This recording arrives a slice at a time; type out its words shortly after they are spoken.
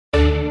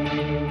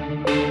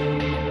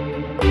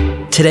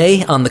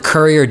Today on the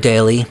Courier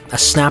Daily, a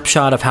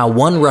snapshot of how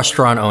one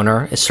restaurant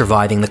owner is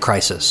surviving the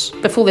crisis.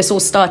 Before this all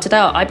started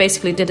out, I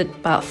basically did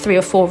about 3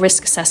 or 4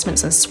 risk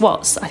assessments and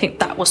SWOTs. I think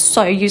that was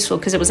so useful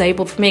because it was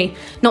able for me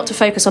not to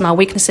focus on our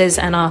weaknesses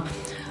and our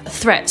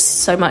threats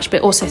so much,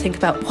 but also think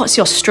about what's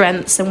your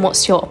strengths and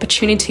what's your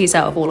opportunities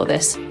out of all of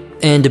this.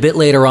 And a bit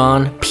later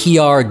on,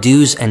 PR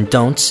do's and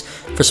don'ts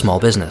for small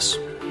business.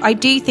 I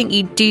do think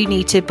you do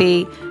need to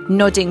be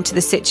nodding to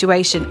the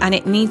situation, and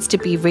it needs to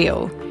be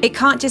real. It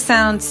can't just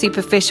sound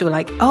superficial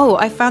like, oh,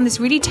 I found this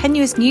really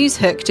tenuous news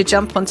hook to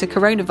jump onto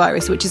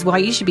coronavirus, which is why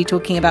you should be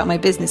talking about my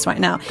business right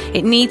now.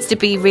 It needs to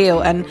be real,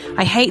 and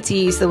I hate to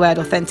use the word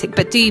authentic,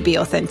 but do be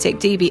authentic,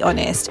 do be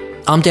honest.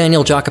 I'm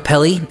Daniel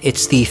Giacopelli.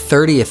 It's the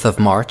 30th of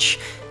March,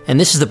 and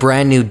this is the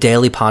brand new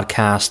daily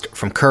podcast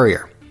from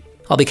Courier.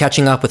 I'll be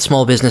catching up with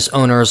small business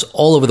owners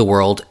all over the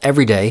world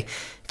every day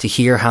to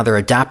hear how they're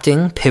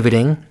adapting,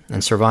 pivoting,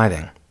 and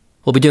surviving.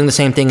 We'll be doing the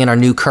same thing in our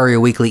new Courier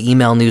Weekly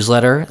email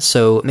newsletter,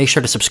 so make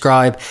sure to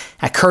subscribe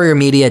at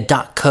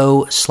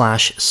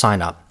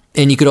couriermedia.co/signup.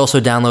 And you could also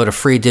download a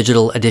free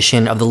digital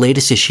edition of the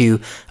latest issue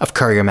of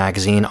Courier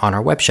magazine on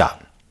our web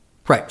shop.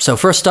 Right, so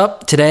first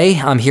up, today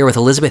I'm here with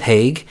Elizabeth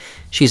Haigh.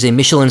 She's a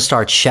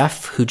Michelin-starred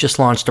chef who just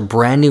launched a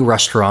brand new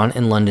restaurant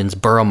in London's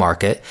Borough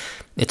Market.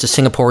 It's a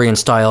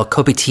Singaporean-style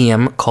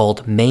kopitiam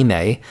called Mei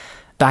Mei.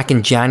 Back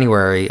in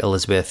January,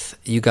 Elizabeth,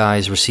 you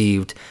guys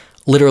received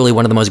literally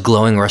one of the most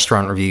glowing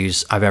restaurant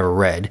reviews I've ever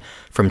read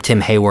from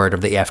Tim Hayward of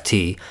the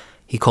FT.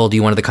 He called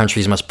you one of the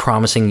country's most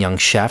promising young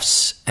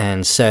chefs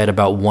and said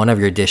about one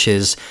of your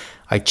dishes,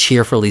 "I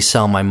cheerfully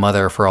sell my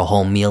mother for a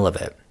whole meal of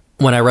it."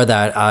 When I read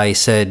that, I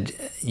said,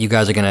 you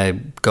guys are going to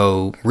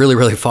go really,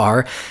 really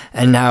far.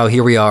 And now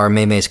here we are,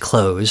 Mei Mei's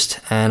closed.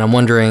 And I'm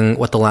wondering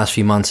what the last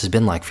few months has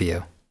been like for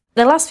you.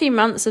 The last few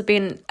months have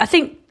been, I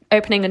think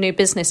opening a new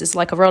business is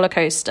like a roller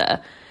coaster.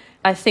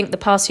 I think the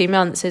past few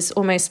months has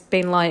almost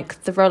been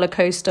like the roller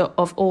coaster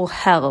of all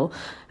hell.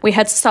 We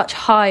had such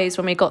highs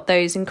when we got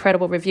those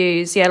incredible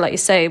reviews. Yeah, like you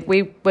say,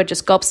 we were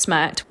just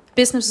gobsmacked.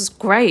 Business was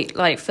great,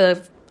 like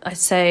for, I'd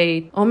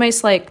say,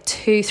 almost like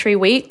 2-3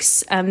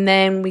 weeks. And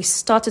then we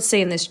started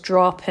seeing this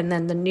drop, and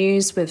then the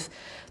news with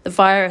the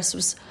virus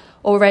was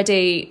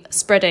already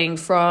spreading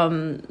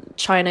from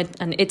China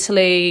and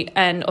Italy.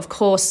 And of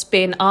course,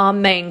 being our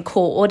main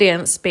core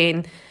audience,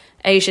 being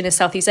Asian and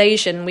Southeast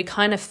Asian, we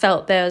kind of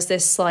felt there was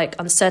this like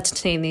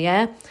uncertainty in the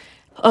air.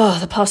 Oh,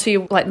 the past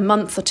few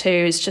month or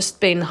two has just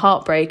been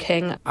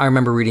heartbreaking. I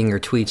remember reading your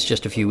tweets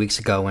just a few weeks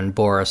ago when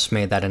Boris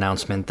made that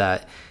announcement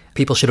that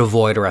people should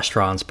avoid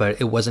restaurants,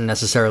 but it wasn't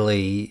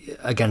necessarily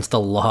against the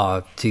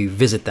law to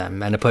visit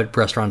them, and it put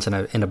restaurants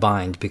in a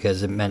bind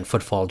because it meant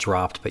footfall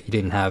dropped, but you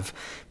didn't have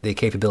the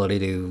capability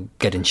to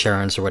get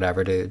insurance or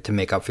whatever to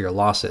make up for your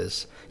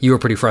losses. You were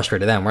pretty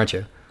frustrated then, weren't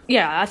you?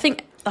 Yeah, I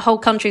think the whole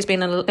country's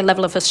been a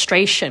level of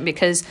frustration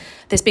because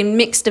there's been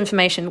mixed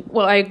information.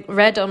 Well, I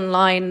read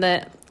online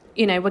that,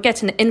 we're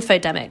getting an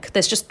infodemic.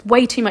 There's just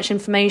way too much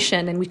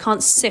information and we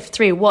can't sift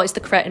through what is the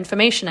correct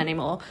information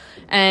anymore.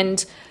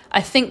 And I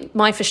think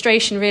my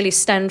frustration really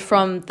stemmed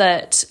from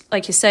that,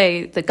 like you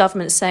say, the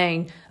government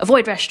saying,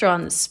 avoid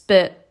restaurants,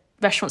 but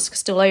restaurants can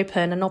still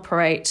open and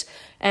operate.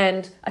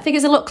 And I think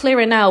it's a lot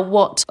clearer now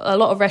what a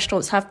lot of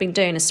restaurants have been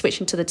doing is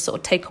switching to the sort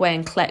of takeaway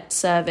and collect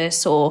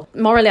service. Or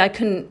morally, I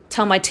couldn't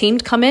tell my team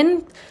to come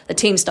in. The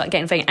team started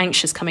getting very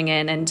anxious coming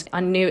in, and I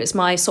knew it's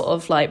my sort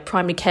of like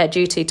primary care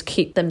duty to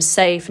keep them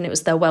safe, and it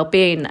was their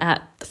well-being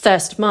at the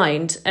first of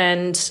mind.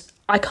 And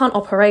I can't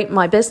operate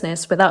my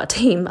business without a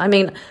team. I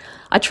mean,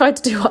 I tried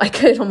to do what I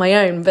could on my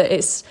own, but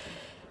it's...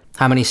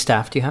 How many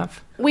staff do you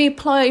have? We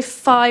employ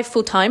 5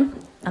 full-time,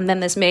 and then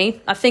there's me.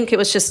 I think it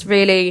was just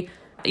really...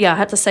 I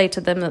had to say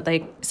to them that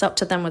it's up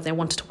to them whether they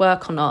wanted to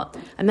work or not.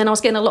 And then I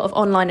was getting a lot of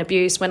online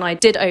abuse when I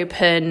did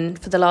open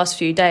for the last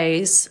few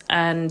days,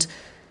 and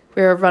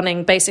we were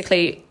running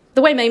basically...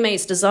 The way Mei Mei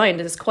is designed,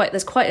 there's quite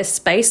a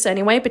space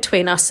anyway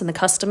between us and the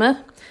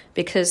customer,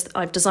 because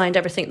I've designed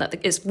everything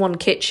that is one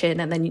kitchen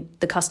and then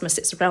the customer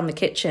sits around the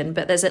kitchen,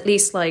 but there's at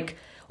least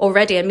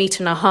already 1.5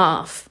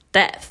 meters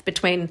depth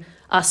between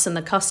us and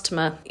the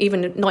customer,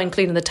 even not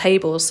including the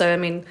table. So, I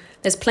mean,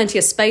 there's plenty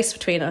of space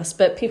between us,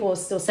 but people are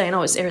still saying,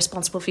 oh, it's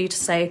irresponsible for you to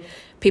say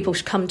people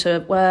should come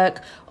to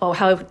work, or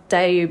how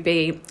dare you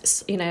be,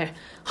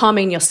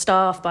 harming your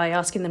staff by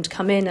asking them to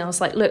come in. And I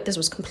was like, look, this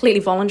was completely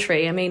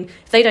voluntary. I mean,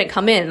 if they don't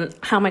come in,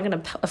 how am I going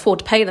to afford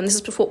to pay them? This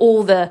is before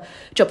all the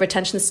job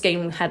retention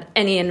scheme had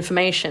any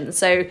information.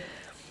 So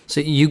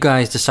you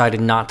guys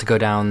decided not to go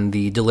down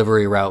the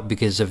delivery route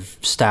because of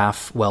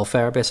staff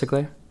welfare,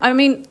 basically? I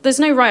mean, there's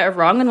no right or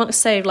wrong. I'm not going to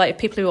say,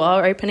 people who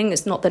are opening,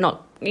 they're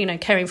not,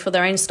 caring for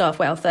their own staff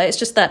welfare. It's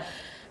just that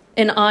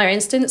in our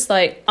instance,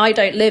 I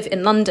don't live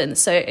in London,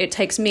 so it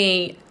takes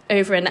me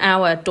over an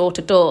hour door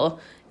to door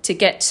to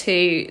get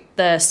to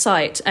the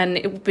site, and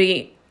it would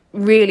be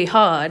really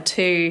hard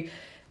to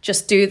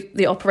just do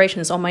the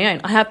operations on my own.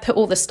 I have put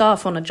all the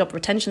staff on a job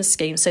retention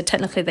scheme, so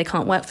technically they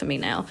can't work for me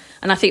now.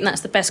 And I think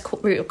that's the best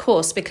route of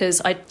course,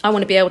 because I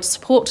want to be able to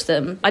support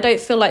them. I don't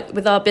feel like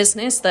with our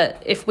business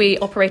that if we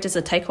operate as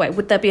a takeaway,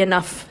 would there be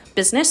enough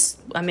business.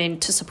 I mean,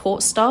 to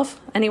support staff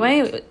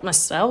anyway,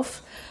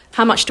 myself.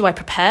 How much do I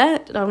prepare?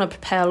 I don't want to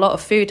prepare a lot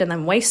of food and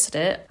then waste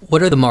it.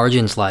 What are the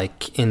margins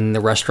like in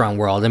the restaurant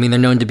world? I mean, they're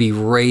known to be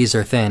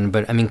razor thin,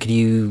 but I mean, could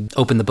you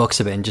open the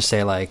books a bit and just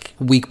say, like,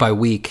 week by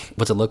week,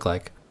 what's it look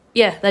like?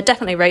 Yeah, they're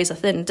definitely razor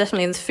thin,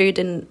 definitely in the food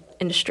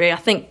industry. I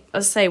think,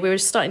 as I say, we were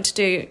starting to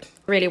do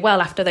really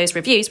well after those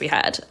reviews we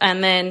had.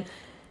 And then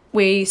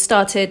we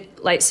started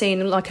like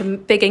seeing like a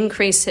big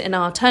increase in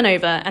our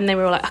turnover. And then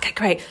we were like, okay,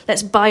 great,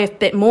 let's buy a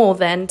bit more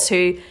then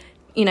to,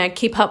 you know,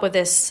 keep up with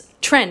this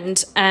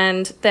trend.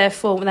 And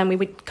therefore, then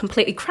we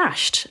completely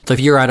crashed. So if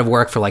you're out of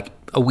work for like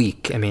a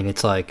week, I mean,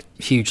 it's like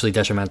hugely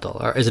detrimental.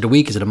 Or is it a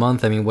week? Is it a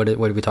month? I mean, what are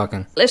we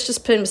talking? Let's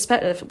just put in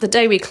perspective. The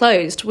day we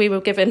closed, we were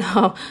given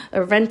a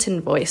rent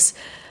invoice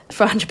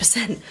for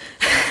 100%.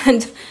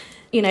 And,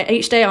 you know,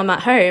 each day I'm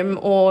at home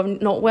or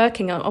not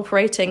working or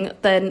operating,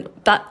 then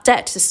that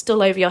debt is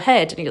still over your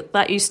head. And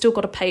that you still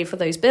got to pay for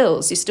those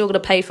bills. You still got to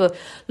pay for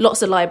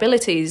lots of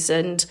liabilities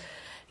and,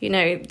 you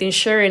know, the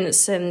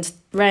insurance and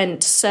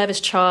rent, service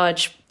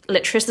charge,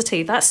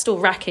 electricity, that's still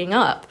racking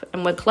up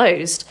and we're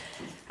closed.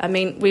 I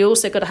mean, we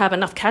also got to have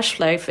enough cash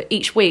flow for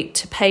each week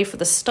to pay for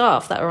the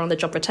staff that are on the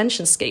job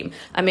retention scheme.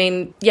 I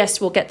mean, yes,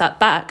 we'll get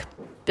that back,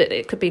 but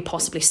it could be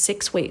possibly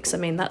 6 weeks. I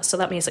mean,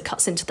 that means it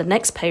cuts into the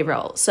next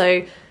payroll.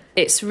 So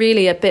it's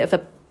really a bit of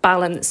a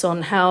balance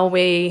on how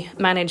we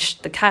manage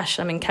the cash.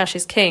 I mean, cash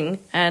is king.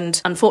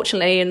 And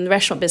unfortunately, in the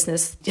restaurant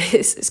business,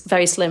 it's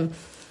very slim.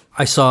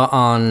 I saw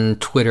on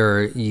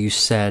Twitter you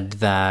said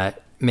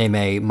that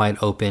May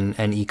might open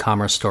an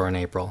e-commerce store in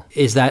April.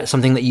 Is that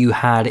something that you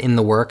had in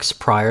the works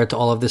prior to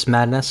all of this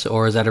madness,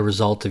 or is that a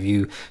result of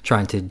you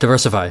trying to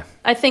diversify?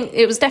 I think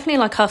it was definitely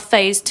like our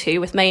phase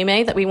 2 with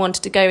May that we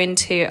wanted to go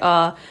into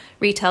our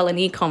retail and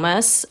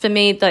e-commerce. For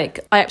me, like,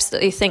 I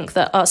absolutely think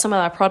that some of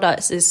our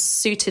products is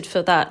suited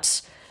for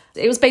that.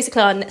 It was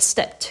basically our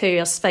step 2,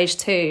 our phase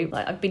 2.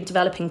 Like, I've been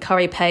developing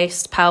curry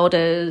paste,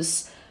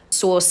 powders,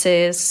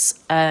 sauces,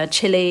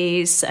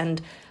 chilies,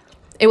 and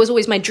it was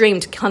always my dream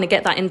to kind of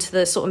get that into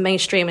the sort of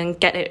mainstream and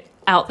get it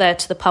out there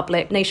to the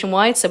public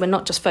nationwide, so we're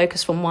not just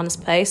focused on one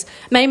space.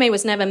 May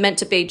was never meant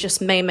to be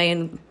just May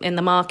in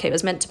the market. It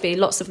was meant to be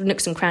lots of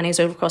nooks and crannies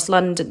over across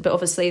London, but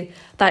obviously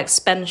that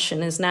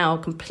expansion is now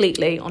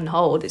completely on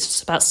hold. It's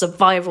just about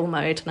survival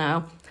mode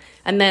now.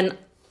 And then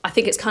I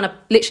think it's kind of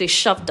literally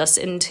shoved us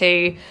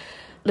into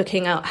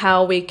looking at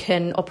how we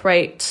can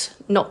operate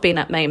not being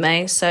at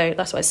May. So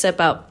that's what I said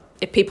about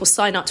if people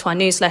sign up to our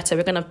newsletter,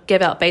 we're going to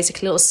give out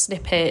basically little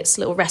snippets,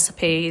 little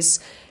recipes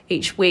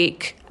each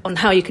week on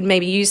how you can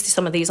maybe use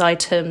some of these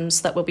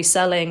items that we'll be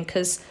selling,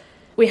 because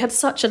we had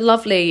such a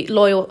lovely,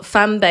 loyal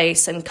fan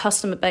base and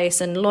customer base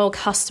and loyal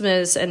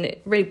customers, and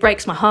it really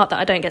breaks my heart that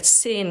I don't get to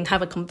see and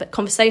have a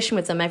conversation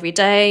with them every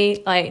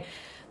day. Like,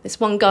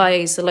 this one guy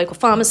is a local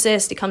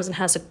pharmacist. He comes and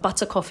has a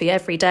butter coffee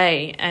every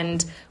day,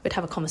 and we'd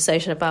have a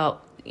conversation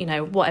about, you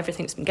know, what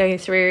everything's been going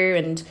through.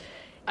 And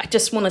I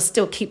just want to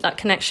still keep that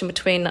connection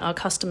between our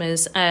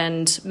customers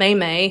and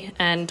May,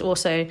 and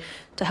also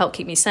to help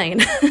keep me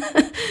sane.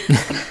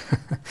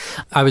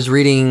 I was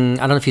reading,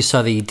 I don't know if you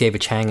saw the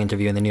David Chang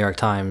interview in the New York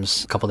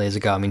Times a couple of days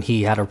ago. I mean,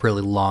 he had a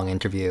really long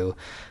interview.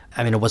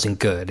 I mean, it wasn't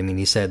good. I mean,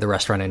 he said the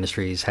restaurant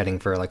industry is heading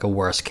for like a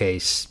worst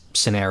case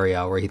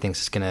scenario where he thinks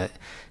it's going to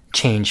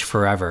change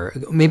forever.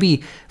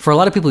 Maybe for a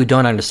lot of people who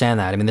don't understand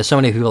that, I mean, there's so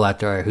many people out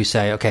there who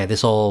say, okay,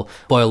 this will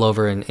boil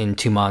over in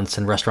 2 months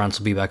and restaurants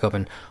will be back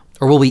open.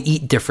 Or will we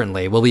eat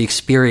differently? Will we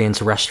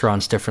experience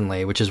restaurants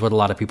differently? Which is what a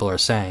lot of people are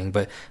saying,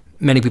 but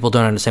many people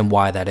don't understand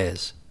why that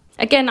is.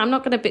 Again, I'm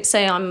not going to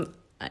say I'm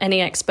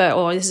any expert,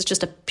 or this is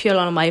just a pure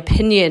on my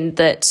opinion,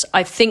 that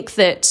I think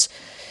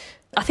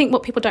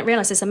what people don't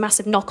realise is a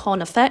massive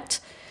knock-on effect.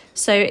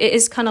 So it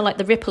is kind of like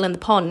the ripple in the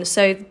pond.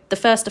 So the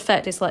first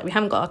effect is like we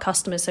haven't got our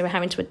customers, so we're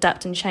having to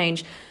adapt and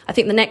change. I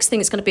think the next thing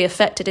that's going to be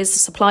affected is the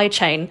supply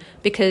chain,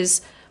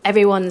 because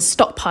everyone's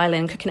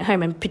stockpiling, cooking at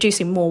home and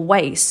producing more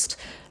waste.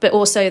 But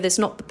also there's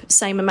not the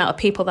same amount of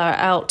people that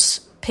are out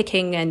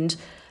picking and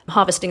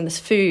harvesting this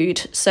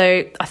food.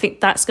 So I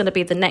think that's going to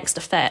be the next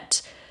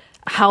effect.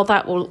 How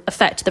that will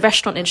affect the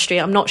restaurant industry,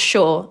 I'm not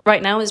sure.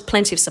 Right now there's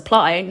plenty of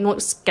supply, not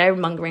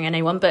scaremongering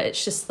anyone, but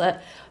it's just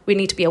that we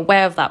need to be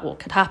aware of that, what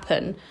could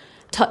happen.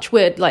 Touch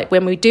wood, like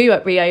when we do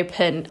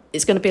reopen,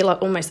 it's going to be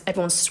like almost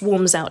everyone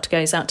swarms out,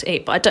 goes out to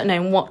eat. But I don't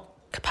know in what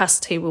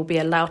capacity we'll be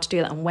allowed to do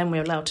that and when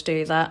we're allowed to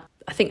do that.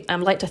 I'd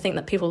like to think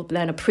that people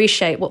then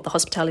appreciate what the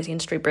hospitality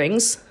industry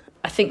brings.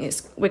 I think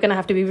we're going to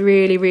have to be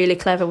really, really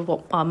clever with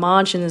what our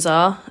margins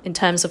are in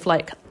terms of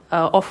like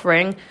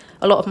offering.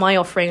 A lot of my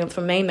offering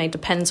from May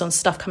depends on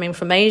stuff coming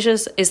from Asia.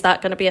 Is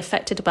that going to be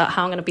affected about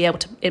how I'm going to be able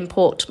to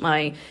import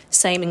my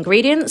same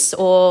ingredients?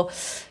 Or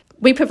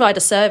we provide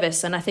a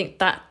service, and I think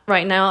that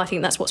right now, I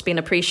think that's what's been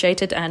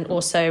appreciated and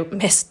also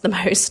missed the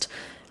most.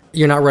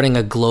 you're not running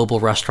a global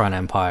restaurant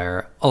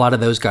empire. A lot of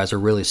those guys are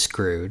really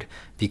screwed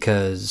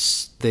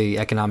because the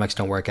economics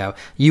don't work out.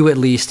 You at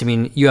least, I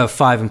mean, you have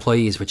 5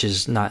 employees, which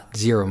is not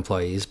 0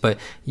 employees, but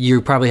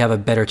you probably have a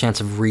better chance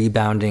of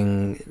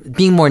rebounding,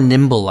 being more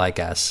nimble, I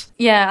guess.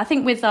 Yeah, I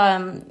think with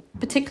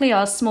particularly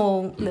our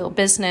small little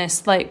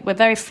business, like we're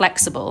very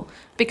flexible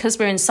because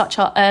we're in such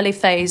an early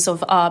phase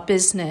of our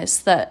business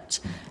that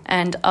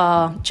and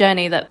our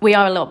journey that we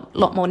are a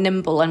lot more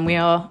nimble, and we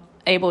are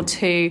able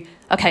to,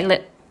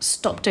 okay,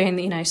 stop doing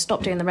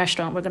the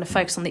restaurant. We're going to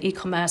focus on the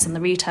e-commerce and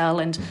the retail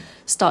and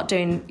start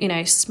doing,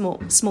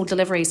 small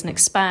deliveries and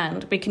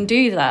expand. We can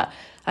do that.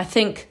 I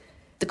think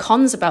the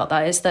cons about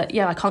that is that,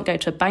 I can't go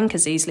to a bank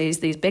as easily as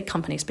these big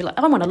companies. Be like,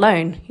 I want a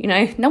loan.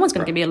 No one's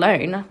going to give me a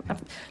loan.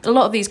 A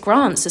lot of these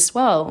grants as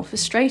well,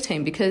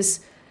 frustrating because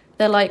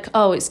they're like,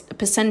 oh, it's a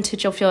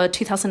percentage of your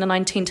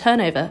 2019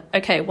 turnover.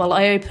 Okay, well,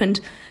 I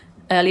opened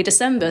early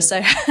December,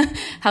 so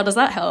how does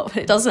that help?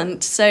 It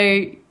doesn't.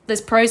 So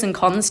there's pros and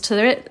cons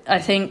to it. I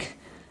think,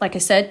 like I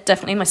said,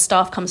 definitely my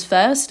staff comes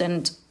first.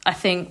 And I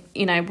think,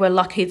 we're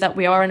lucky that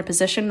we are in a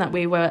position that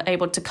we were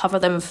able to cover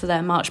them for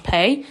their March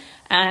pay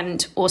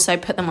and also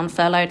put them on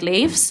furloughed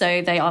leave.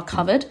 So they are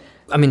covered.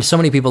 I mean, so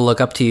many people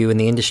look up to you in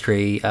the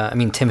industry.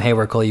 Tim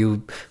Hayward called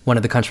you one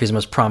of the country's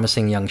most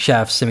promising young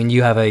chefs. I mean,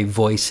 you have a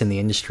voice in the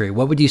industry.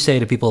 What would you say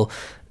to people,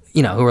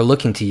 who are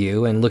looking to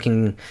you and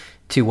looking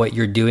to what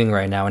you're doing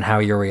right now and how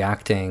you're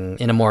reacting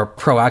in a more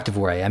proactive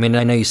way? I mean,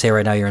 I know you say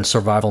right now you're in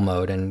survival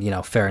mode,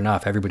 and, fair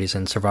enough, everybody's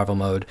in survival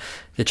mode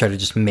to try to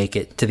just make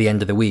it to the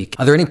end of the week.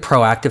 Are there any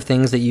proactive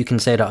things that you can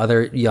say to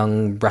other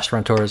young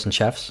restaurateurs and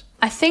chefs?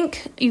 I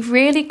think you've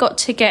really got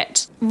to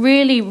get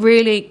really,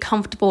 really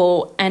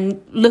comfortable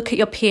and look at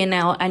your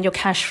P&L and your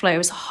cash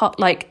flows,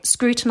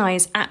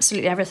 scrutinize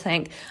absolutely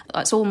everything.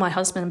 That's all my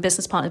husband and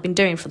business partner have been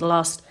doing for the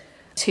last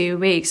 2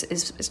 weeks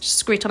is just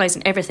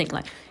scrutinizing everything.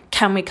 Like,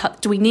 can we cut?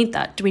 Do we need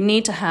that? Do we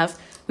need to have?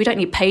 We don't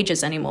need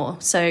pages anymore.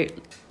 So,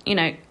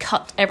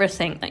 cut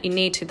everything that you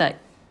need to, that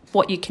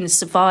what you can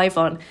survive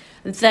on.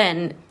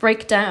 Then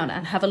break down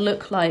and have a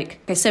look.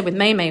 Like I said, with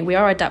May, we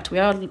are adapted. We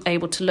are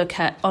able to look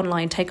at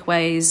online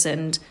takeaways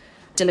and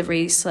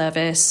delivery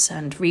service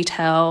and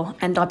retail.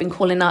 And I've been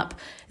calling up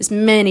as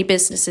many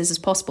businesses as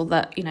possible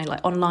that,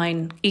 like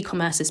online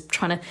e-commerce is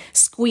trying to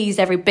squeeze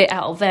every bit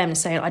out of them and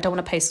say, I don't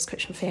want to pay a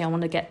subscription fee. I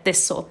want to get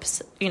this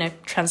sort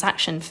of,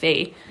 transaction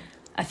fee.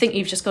 I think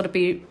you've just got to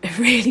be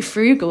really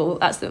frugal.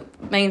 That's the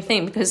main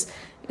thing, because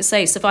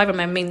survival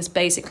mode means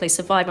basically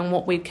surviving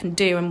what we can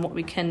do and what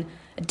we can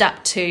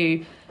adapt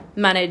to,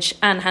 manage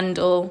and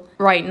handle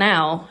right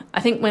now.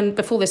 I think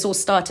before this all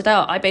started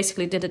out, I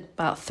basically did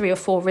about 3 or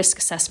 4 risk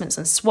assessments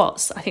and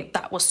SWOTs. I think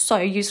that was so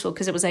useful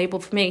because it was able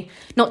for me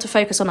not to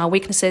focus on our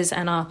weaknesses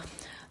and our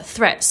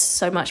threats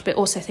so much, but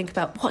also think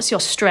about what's your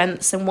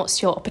strengths and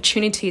what's your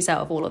opportunities out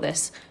of all of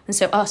this. And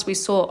so we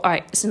saw, all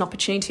right, it's an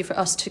opportunity for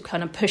us to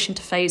kind of push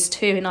into phase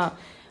 2 in our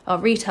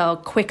retail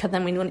quicker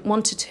than we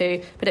wanted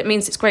to, but it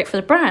means it's great for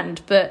the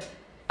brand. But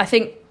I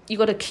think you've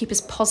got to keep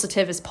as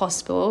positive as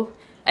possible.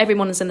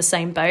 Everyone is in the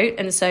same boat,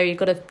 and so you've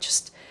got to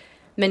just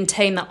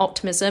maintain that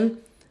optimism.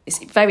 It's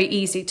very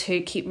easy to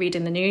keep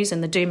reading the news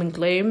and the doom and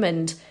gloom,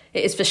 and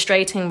it is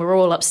frustrating. We're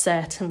all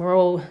upset and we're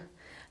all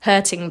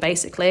hurting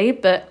basically,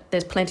 but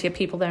there's plenty of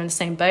people there in the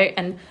same boat.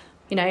 And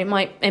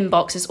my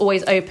inbox is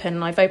always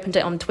open. I've opened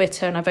it on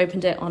Twitter and I've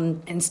opened it on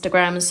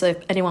Instagram, so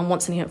if anyone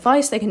wants any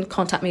advice, they can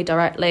contact me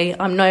directly.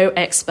 I'm no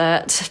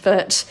expert,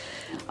 but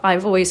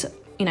I've always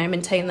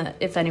maintain that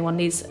if anyone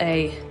needs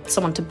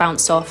someone to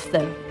bounce off,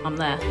 then I'm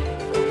there.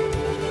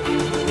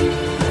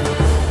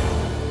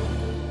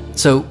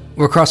 So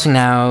we're crossing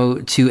now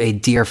to a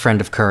dear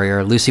friend of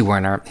Courier, Lucy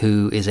Werner,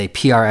 who is a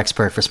PR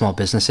expert for small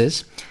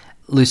businesses.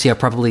 Lucy, I've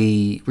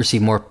probably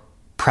received more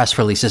press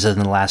releases in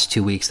the last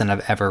 2 weeks than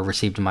I've ever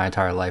received in my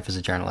entire life as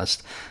a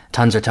journalist.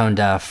 Tons are tone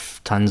deaf,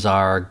 tons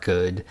are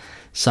good.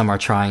 Some are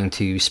trying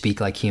to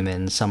speak like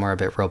humans, some are a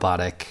bit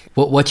robotic.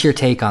 What's your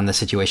take on the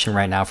situation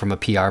right now from a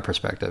PR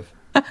perspective?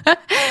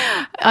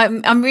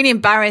 I'm really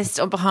embarrassed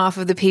on behalf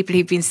of the people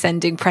who've been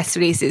sending press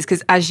releases,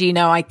 because as you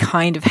know, I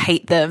kind of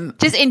hate them.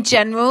 Just in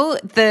general,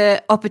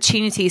 the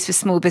opportunities for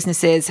small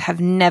businesses have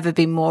never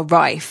been more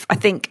rife. I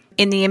think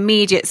in the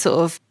immediate sort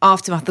of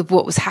aftermath of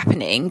what was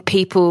happening,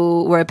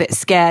 people were a bit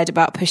scared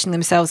about pushing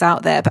themselves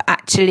out there, but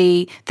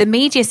actually the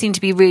media seemed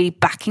to be really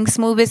backing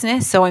small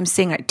business. So I'm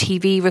seeing like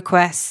TV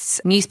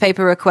requests,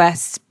 newspaper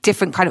requests,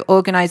 different kind of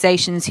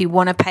organizations who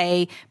want to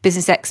pay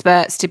business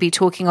experts to be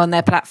talking on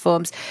their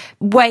platforms,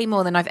 way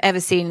more than I've ever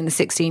seen in the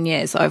 16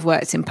 years that I've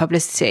worked in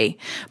publicity.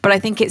 But I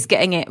think it's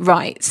getting it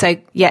right. So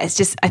yeah, it's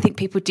just, I think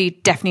people do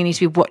definitely need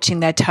to be watching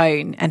their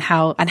tone and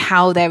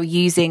how they're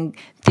using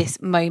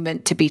this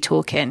moment to be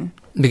talking.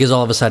 Because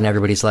all of a sudden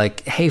everybody's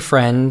like, hey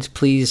friend,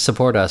 please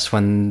support us,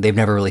 when they've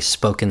never really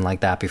spoken like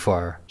that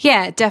before.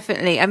 Yeah,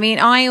 definitely. I mean,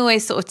 I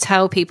always sort of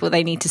tell people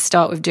they need to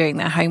start with doing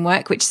their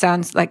homework, which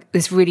sounds like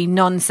this really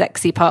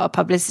non-sexy part of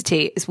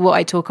publicity. It's what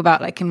I talk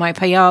about like in my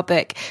PR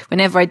book.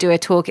 Whenever I do a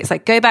talk, it's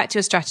like, go back to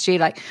your strategy.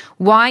 Like,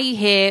 why are you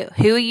here?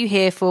 Who are you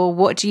here for?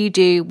 What do you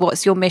do?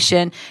 What's your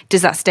mission?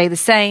 Does that stay the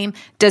same?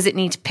 Does it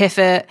need to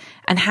pivot?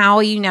 And how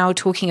are you now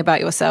talking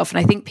about yourself? And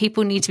I think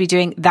people need to be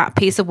doing that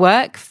piece of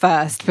work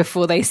first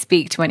before they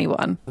speak to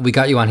anyone. We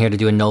got you on here to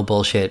do a no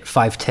bullshit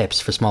 5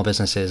 tips for small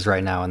businesses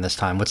right now in this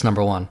time. What's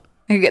number 1?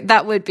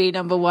 That would be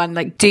number 1.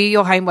 Like, do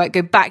your homework,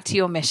 go back to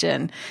your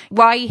mission.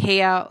 Why are you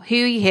here? Who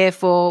are you here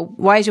for?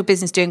 Why is your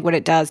business doing what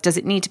it does? Does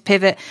it need to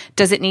pivot?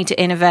 Does it need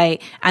to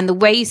innovate? And the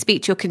way you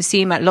speak to your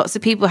consumer, lots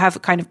of people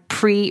have kind of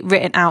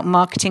pre-written out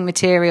marketing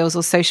materials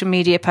or social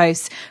media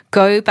posts.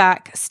 Go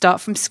back, start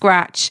from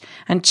scratch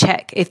and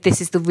check if this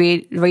is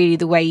really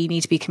the way you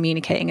need to be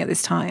communicating at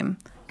this time.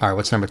 All right,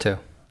 what's number 2?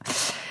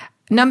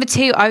 Number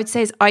 2, I would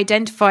say, is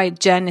identify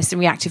journalist and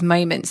reactive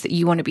moments that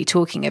you want to be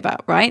talking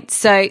about, right?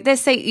 So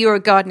let's say you're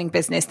a gardening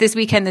business. This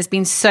weekend, there's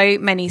been so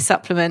many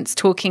supplements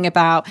talking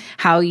about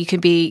how you can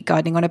be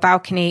gardening on a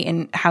balcony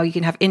and how you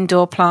can have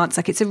indoor plants.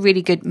 Like, it's a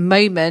really good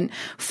moment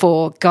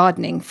for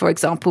gardening, for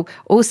example.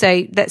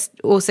 Also, let's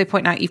also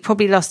point out, you've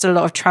probably lost a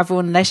lot of travel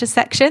and leisure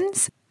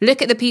sections.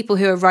 Look at the people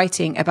who are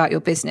writing about your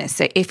business.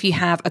 So if you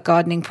have a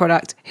gardening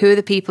product, who are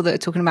the people that are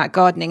talking about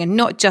gardening, and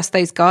not just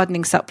those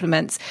gardening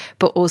supplements,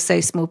 but also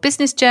small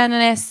business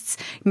journalists,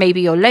 maybe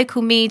your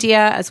local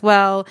media as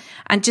well,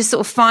 and just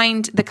sort of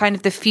find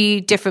the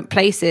few different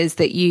places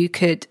that you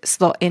could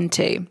slot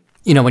into.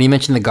 You know, when you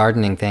mentioned the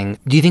gardening thing,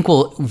 do you think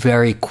we'll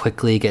very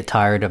quickly get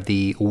tired of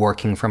the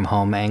working from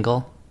home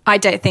angle? I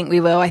don't think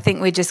we will. I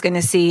think we're just going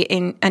to see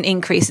an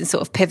increase in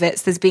sort of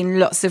pivots. There's been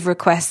lots of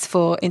requests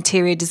for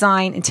interior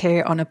design,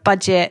 interior on a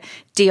budget,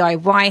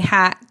 DIY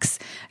hacks,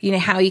 you know,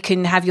 how you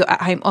can have your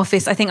at-home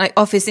office. I think like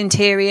office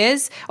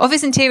interiors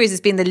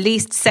has been the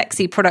least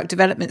sexy product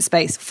development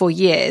space for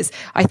years.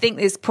 I think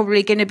there's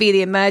probably going to be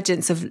the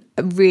emergence of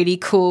really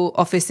cool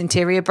office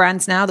interior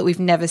brands now that we've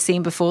never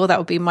seen before. That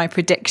would be my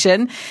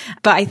prediction.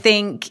 But I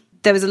think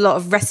there was a lot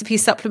of recipe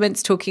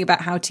supplements talking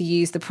about how to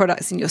use the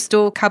products in your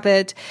store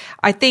cupboard.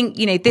 I think,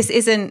 you know, this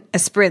isn't a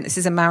sprint, this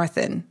is a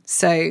marathon.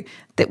 So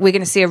that we're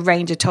going to see a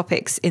range of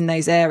topics in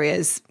those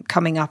areas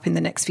coming up in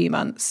the next few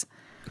months.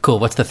 Cool.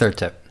 What's the 3rd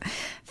tip?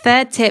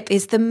 Third tip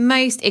is the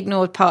most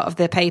ignored part of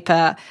the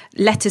paper: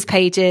 letters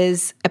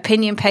pages,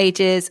 opinion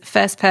pages,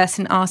 first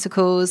person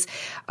articles.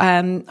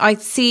 I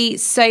see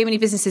so many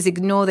businesses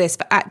ignore this,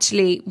 but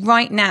actually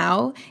right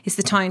now is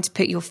the time to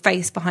put your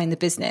face behind the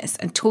business,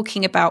 and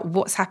talking about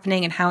what's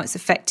happening and how it's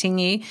affecting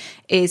you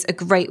is a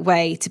great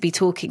way to be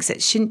talking. So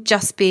it shouldn't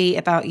just be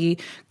about you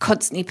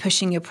constantly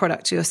pushing your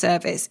product or your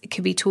service. It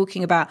could be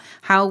talking about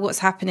how what's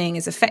happening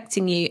is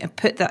affecting you, and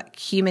put that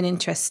human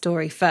interest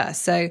story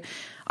first. So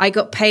I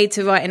got paid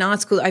to write an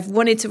article that I've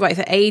wanted to write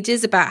for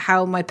ages about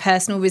how my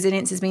personal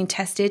resilience has been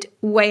tested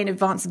way in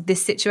advance of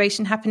this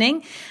situation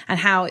happening, and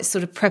how it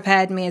sort of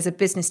prepared me as a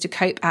business to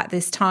cope at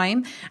this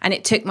time. And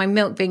it took my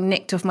milk being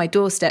nicked off my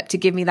doorstep to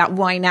give me that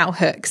why now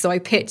hook. So I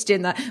pitched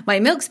in that my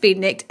milk's been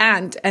nicked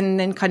and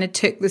then kind of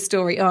took the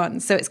story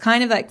on. So it's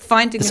kind of like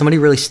finding... Did somebody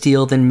really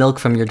steal the milk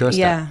from your doorstep?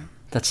 Yeah.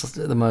 That's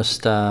the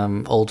most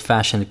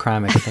old-fashioned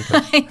crime I can think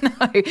of.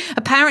 I know.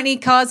 Apparently,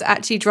 cars are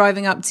actually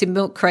driving up to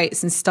milk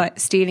crates and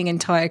stealing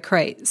entire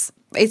crates.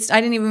 I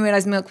didn't even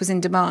realize milk was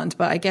in demand,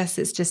 but I guess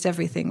it's just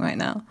everything right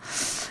now.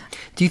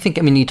 Do you think,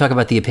 I mean, you talk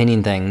about the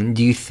opinion thing.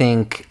 Do you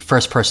think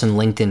first-person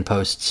LinkedIn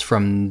posts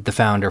from the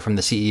founder, from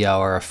the CEO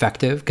are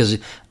effective? Because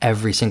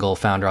every single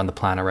founder on the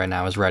planet right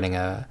now is writing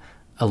a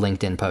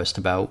LinkedIn post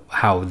about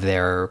how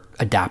they're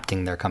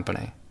adapting their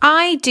company.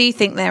 I do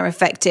think they're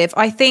effective.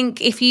 I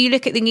think if you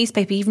look at the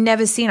newspaper, you've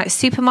never seen like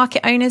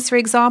supermarket owners, for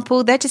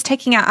example, they're just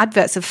taking out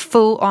adverts of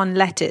full on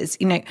letters.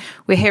 You know,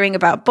 we're hearing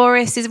about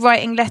Boris is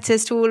writing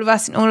letters to all of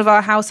us in all of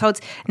our households.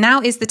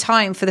 Now is the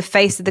time for the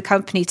face of the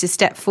company to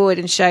step forward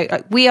and show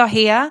like we are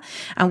here,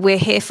 and we're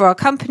here for our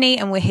company,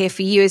 and we're here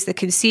for you as the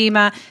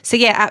consumer. So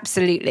yeah,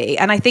 absolutely.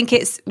 And I think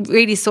it's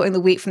really sorting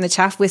the wheat from the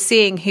chaff. We're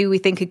seeing who we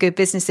think are good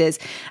businesses,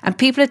 and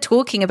people are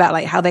talking about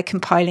like how they're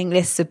compiling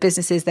lists of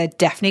businesses they're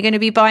definitely going to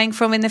be buying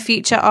from in the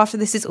future after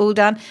this is all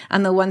done,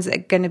 and the ones that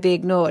are going to be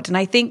ignored. And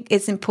I think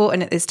it's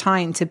important at this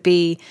time to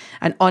be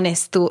an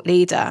honest thought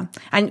leader.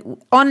 And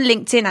on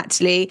LinkedIn,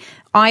 actually,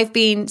 I've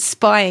been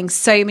spying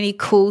so many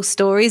cool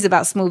stories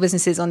about small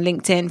businesses on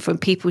LinkedIn from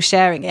people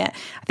sharing it.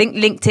 I think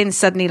LinkedIn's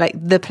suddenly like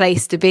the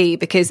place to be,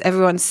 because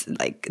everyone's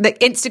like, the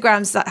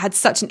Instagram's that had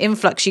such an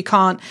influx, you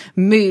can't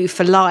move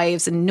for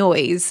lives and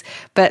noise.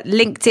 But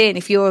LinkedIn,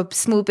 if you're a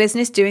small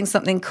business doing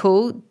something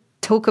cool,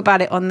 talk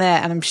about it on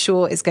there, and I'm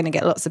sure it's going to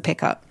get lots of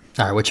pickup.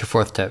 All right, what's your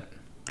 4th tip?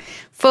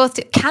 4th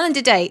tip,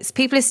 calendar dates.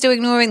 People are still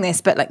ignoring this,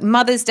 but like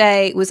Mother's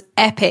Day was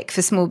epic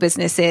for small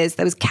businesses.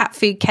 There was cat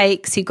food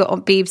cakes who got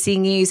on BBC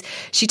News.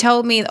 She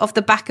told me off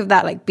the back of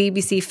that, like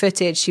BBC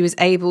footage, she was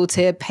able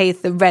to pay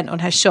the rent on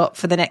her shop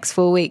for the next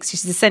 4 weeks.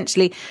 She's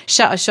essentially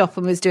shut her shop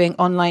and was doing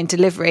online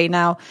delivery.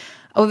 Now,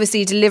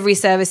 Obviously, delivery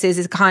services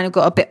has kind of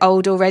got a bit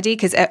old already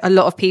because a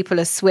lot of people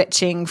are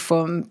switching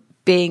from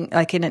being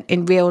like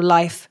in real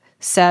life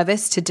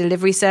service to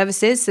delivery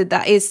services. So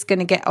that is going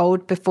to get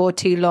old before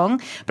too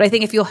long. But I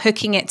think if you're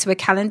hooking it to a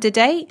calendar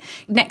date,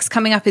 next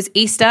coming up is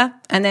Easter.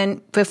 And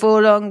then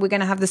before long, we're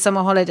going to have the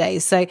summer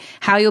holidays. So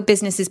how your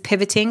business is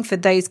pivoting for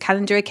those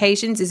calendar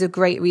occasions is a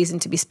great reason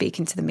to be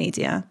speaking to the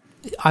media.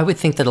 I would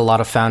think that a lot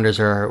of founders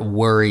are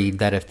worried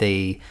that if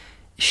they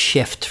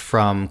shift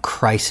from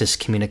crisis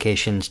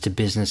communications to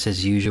business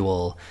as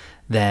usual,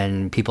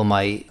 then people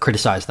might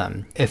criticize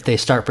them. If they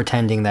start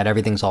pretending that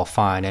everything's all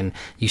fine and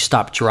you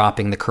stop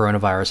dropping the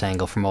coronavirus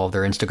angle from all of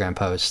their Instagram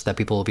posts, that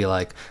people will be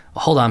like,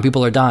 hold on,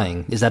 people are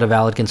dying. Is that a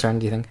valid concern,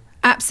 do you think?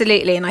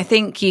 Absolutely. And I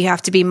think you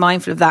have to be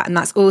mindful of that. And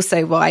that's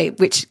also why,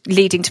 which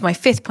leading to my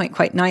fifth point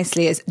quite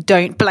nicely, is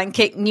don't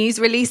blanket news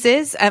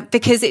releases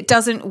because it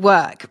doesn't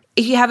work.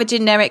 If you have a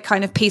generic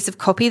kind of piece of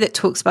copy that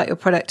talks about your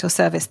product or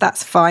service,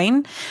 that's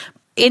fine.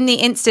 In the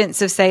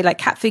instance of, say, like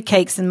cat food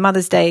cakes and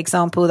Mother's Day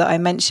example that I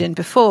mentioned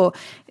before,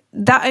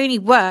 that only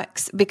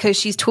works because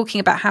she's talking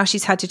about how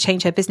she's had to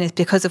change her business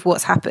because of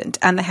what's happened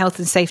and the health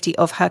and safety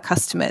of her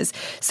customers.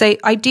 So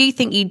I do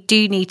think you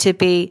do need to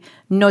be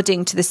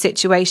nodding to the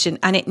situation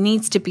and it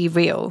needs to be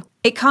real.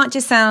 It can't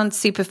just sound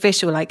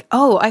superficial like,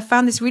 oh, I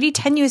found this really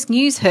tenuous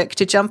news hook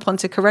to jump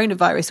onto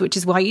coronavirus, which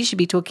is why you should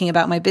be talking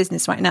about my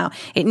business right now.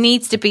 It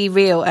needs to be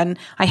real. And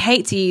I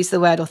hate to use the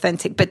word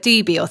authentic, but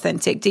do be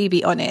authentic, do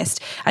be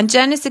honest. And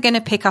journalists are going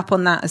to pick up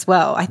on that as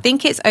well. I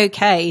think it's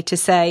okay to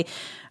say,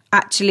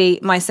 actually,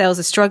 my sales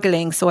are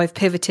struggling, so I've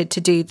pivoted to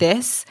do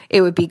this.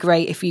 It would be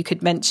great if you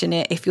could mention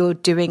it if you're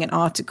doing an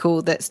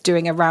article that's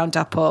doing a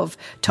roundup of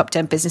top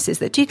 10 businesses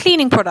that do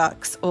cleaning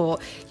products or,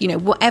 you know,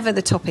 whatever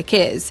the topic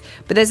is.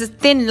 But there's a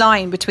thin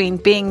line between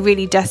being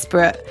really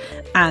desperate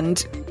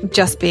and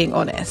just being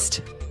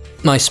honest.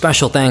 My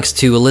special thanks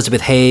to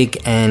Elizabeth Haigh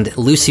and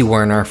Lucy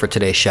Werner for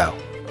today's show.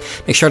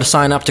 Make sure to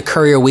sign up to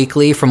Courier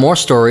Weekly for more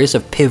stories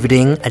of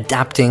pivoting,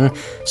 adapting,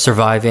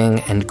 surviving,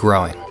 and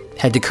growing.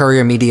 Head to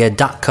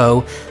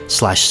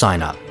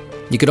couriermedia.co/sign up.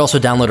 You could also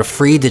download a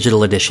free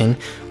digital edition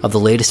of the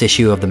latest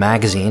issue of the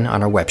magazine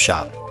on our web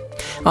shop.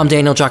 I'm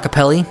Daniel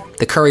Giacopelli.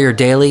 The Courier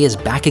Daily is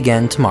back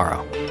again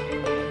tomorrow.